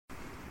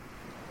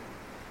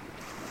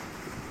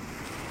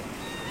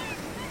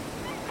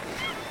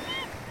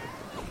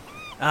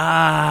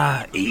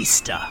Ah,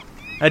 Easter.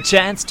 A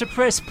chance to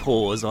press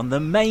pause on the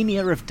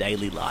mania of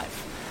daily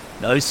life.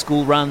 No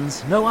school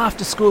runs, no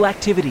after-school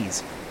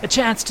activities. A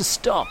chance to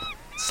stop,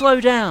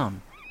 slow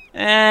down,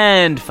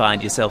 and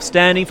find yourself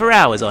standing for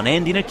hours on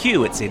end in a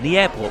queue at Sydney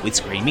Airport with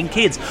screaming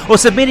kids, or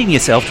submitting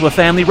yourself to a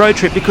family road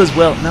trip because,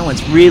 well, no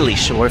one's really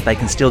sure if they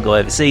can still go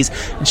overseas,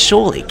 and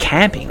surely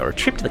camping or a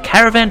trip to the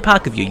caravan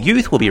park of your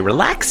youth will be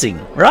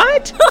relaxing,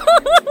 right?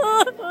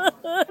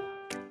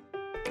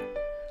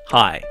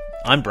 Hi,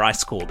 I'm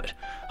Bryce Corbett,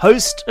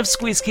 host of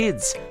Squiz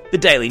Kids, the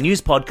daily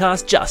news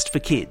podcast just for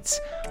kids,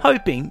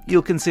 hoping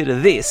you'll consider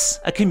this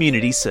a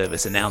community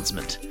service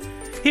announcement.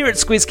 Here at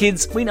Squiz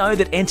Kids, we know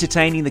that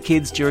entertaining the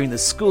kids during the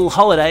school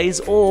holidays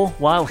or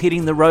while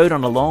hitting the road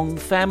on a long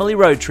family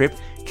road trip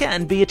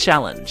can be a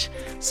challenge.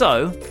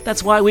 So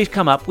that's why we've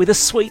come up with a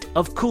suite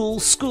of cool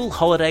school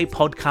holiday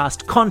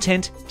podcast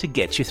content to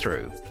get you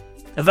through.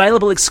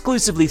 Available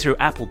exclusively through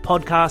Apple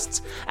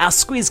Podcasts, our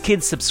Squiz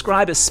Kids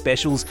subscriber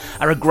specials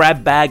are a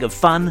grab bag of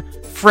fun,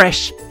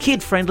 fresh,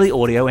 kid-friendly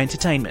audio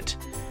entertainment.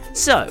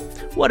 So,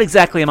 what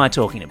exactly am I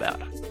talking about?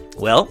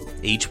 Well,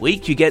 each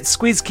week you get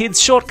Squiz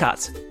Kids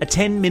Shortcuts, a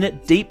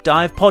 10-minute deep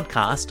dive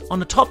podcast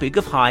on a topic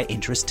of high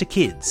interest to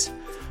kids.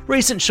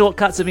 Recent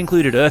shortcuts have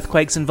included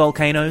earthquakes and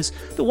volcanoes,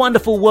 the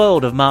wonderful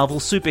world of Marvel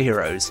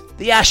superheroes,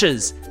 the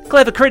Ashes,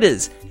 clever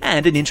critters,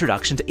 and an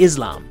introduction to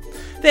Islam.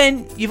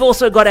 Then you've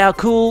also got our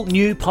cool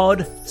new pod,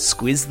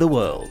 Squiz the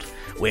World,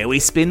 where we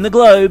spin the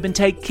globe and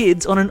take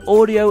kids on an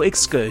audio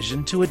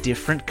excursion to a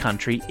different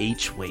country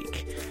each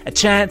week. A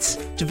chance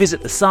to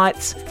visit the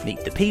sites,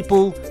 meet the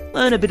people,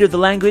 learn a bit of the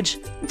language,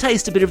 and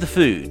taste a bit of the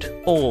food.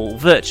 All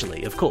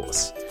virtually, of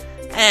course.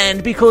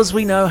 And because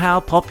we know how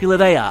popular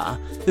they are,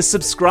 the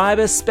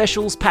subscriber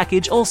specials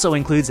package also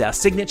includes our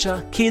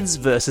signature Kids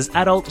vs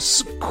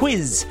Adults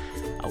quiz,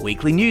 a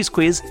weekly news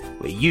quiz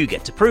where you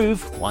get to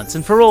prove, once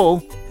and for all,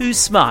 who's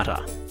smarter,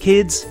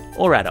 kids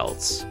or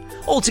adults.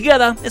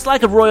 Altogether, it's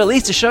like a Royal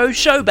Easter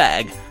show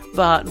bag,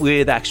 but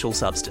with actual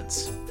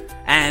substance.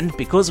 And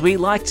because we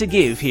like to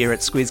give here at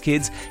Squiz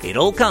Kids, it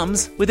all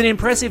comes with an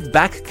impressive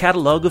back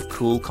catalogue of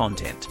cool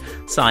content.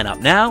 Sign up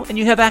now and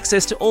you have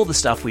access to all the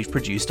stuff we've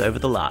produced over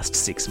the last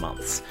 6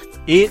 months.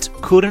 It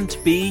couldn't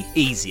be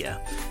easier.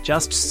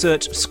 Just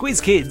search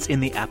Squiz Kids in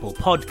the Apple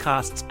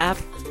Podcasts app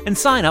and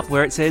sign up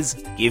where it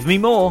says, "Give me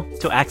more,"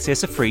 to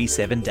access a free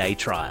 7-day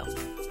trial.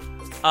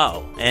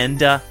 Oh,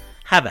 and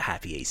have a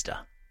happy Easter.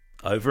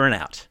 Over and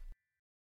out.